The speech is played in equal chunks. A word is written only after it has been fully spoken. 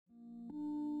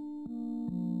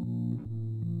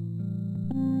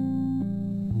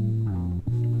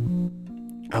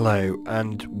Hello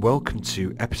and welcome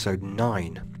to episode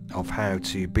 9 of How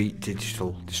to Beat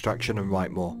Digital Distraction and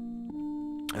Write More.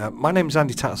 My name is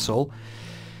Andy Tattersall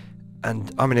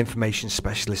and I'm an information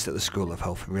specialist at the School of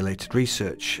Health and Related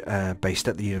Research based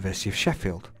at the University of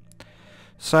Sheffield.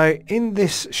 So in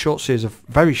this short series of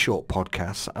very short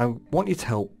podcasts, I want you to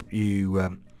help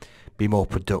you be more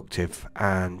productive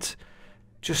and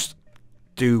just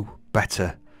do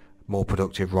better, more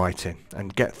productive writing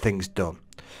and get things done.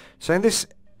 So in this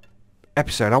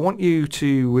episode,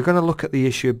 we're going to look at the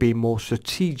issue of being more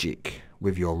strategic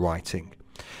with your writing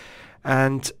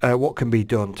and what can be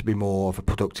done to be more of a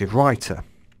productive writer.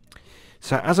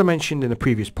 So as I mentioned in a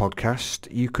previous podcast,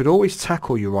 you could always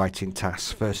tackle your writing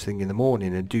tasks first thing in the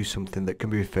morning and do something that can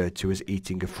be referred to as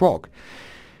eating a frog,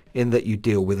 in that you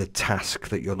deal with a task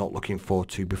that you're not looking forward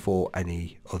to before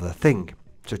any other thing,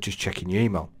 such as checking your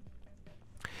email.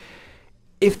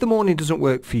 If the morning doesn't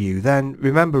work for you, then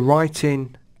remember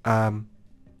writing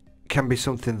can be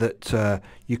something that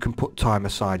you can put time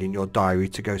aside in your diary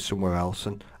to go somewhere else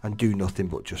and do nothing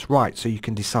but just write. So you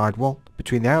can decide, well,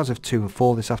 between the hours of 2 and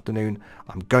 4 this afternoon,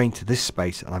 I'm going to this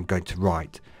space and I'm going to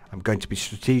write. I'm going to be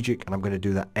strategic and I'm going to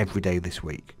do that every day this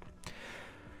week.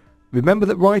 Remember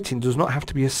that writing does not have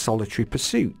to be a solitary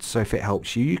pursuit. So if it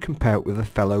helps you, you can pair it with a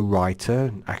fellow writer,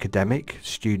 an academic,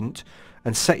 student,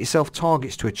 and set yourself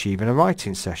targets to achieve in a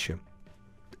writing session.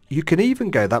 You can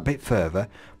even go that bit further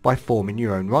by forming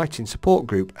your own writing support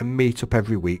group and meet up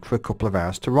every week for a couple of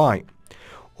hours to write.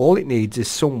 All it needs is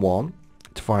someone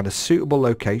to find a suitable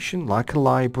location like a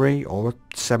library or a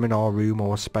seminar room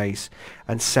or a space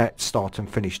and set start and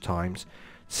finish times,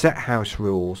 set house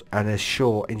rules and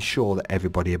ensure that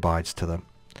everybody abides to them.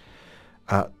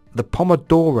 The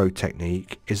Pomodoro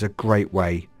technique is a great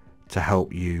way to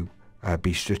help you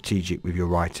be strategic with your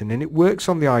writing, and it works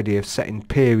on the idea of setting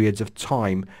periods of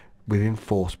time with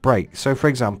enforced breaks. So for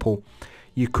example,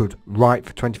 you could write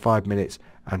for 25 minutes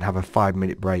and have a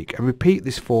 5-minute break and repeat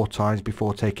this 4 times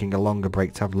before taking a longer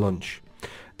break to have lunch.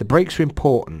 The breaks are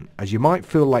important as you might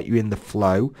feel like you're in the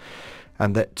flow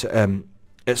and that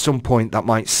at some point that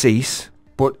might cease,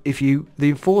 but the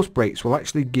enforced breaks will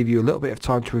actually give you a little bit of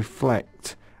time to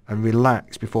reflect and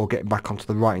relax before getting back onto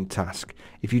the writing task.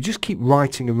 If you just keep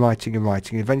writing and writing and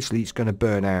writing, eventually it's going to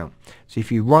burn out. So if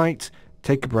you write,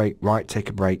 take a break, write, take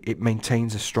a break, it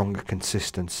maintains a stronger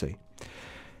consistency.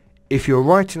 If you're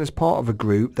writing as part of a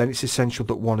group, then it's essential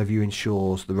that one of you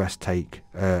ensures the rest take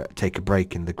a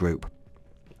break in the group.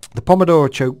 The Pomodoro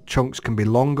chunks can be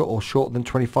longer or shorter than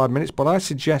 25 minutes, but I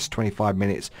suggest 25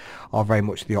 minutes are very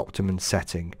much the optimum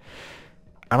setting.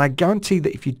 And I guarantee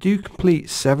that if you do complete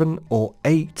 7 or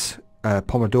 8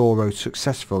 Pomodoros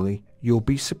successfully, you'll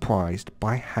be surprised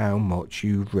by how much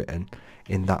you've written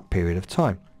in that period of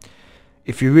time.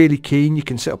 If you're really keen, you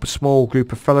can set up a small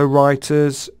group of fellow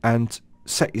writers and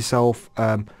set yourself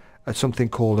at something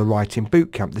called a writing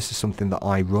bootcamp. This is something that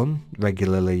I run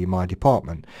regularly in my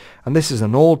department. And this is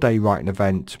an all-day writing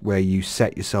event where you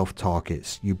set yourself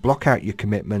targets. You block out your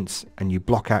commitments and you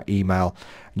block out email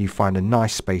and you find a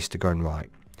nice space to go and write.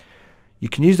 You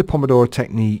can use the Pomodoro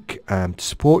technique to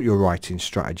support your writing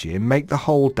strategy and make the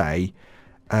whole day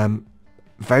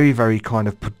very, very kind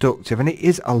of productive. And it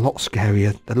is a lot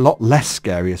less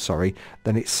scarier,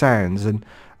 than it sounds. And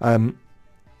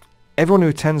everyone who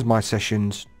attends my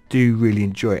sessions do really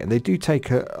enjoy it, and they do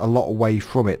take a lot away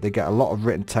from it. They get a lot of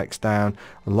written text down,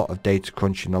 a lot of data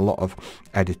crunching, a lot of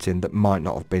editing that might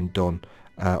not have been done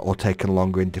or taken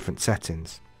longer in different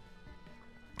settings.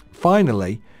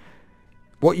 Finally,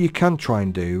 what you can try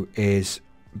and do is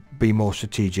be more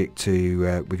strategic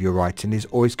with your writing is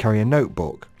always carry a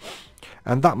notebook.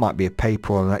 And that might be a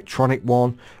paper or an electronic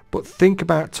one, but think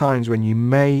about times when you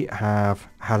may have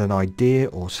had an idea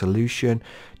or solution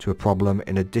to a problem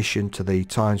in addition to the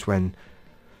times when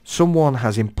someone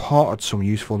has imparted some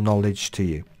useful knowledge to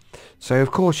you. So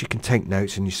of course you can take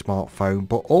notes on your smartphone,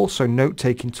 but also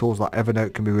note-taking tools like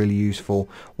Evernote can be really useful,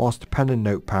 whilst a pen and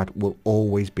notepad will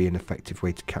always be an effective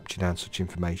way to capture down such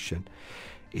information.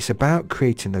 It's about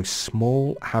creating those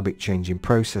small habit-changing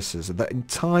processes that in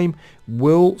time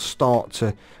will start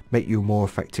to make you a more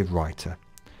effective writer.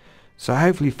 So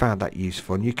hopefully you found that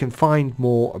useful, and you can find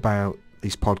more about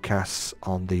these podcasts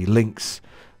on the links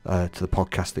to the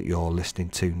podcast that you're listening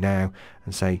to now,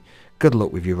 and say good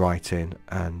luck with your writing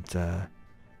and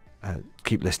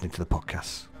keep listening to the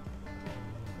podcasts.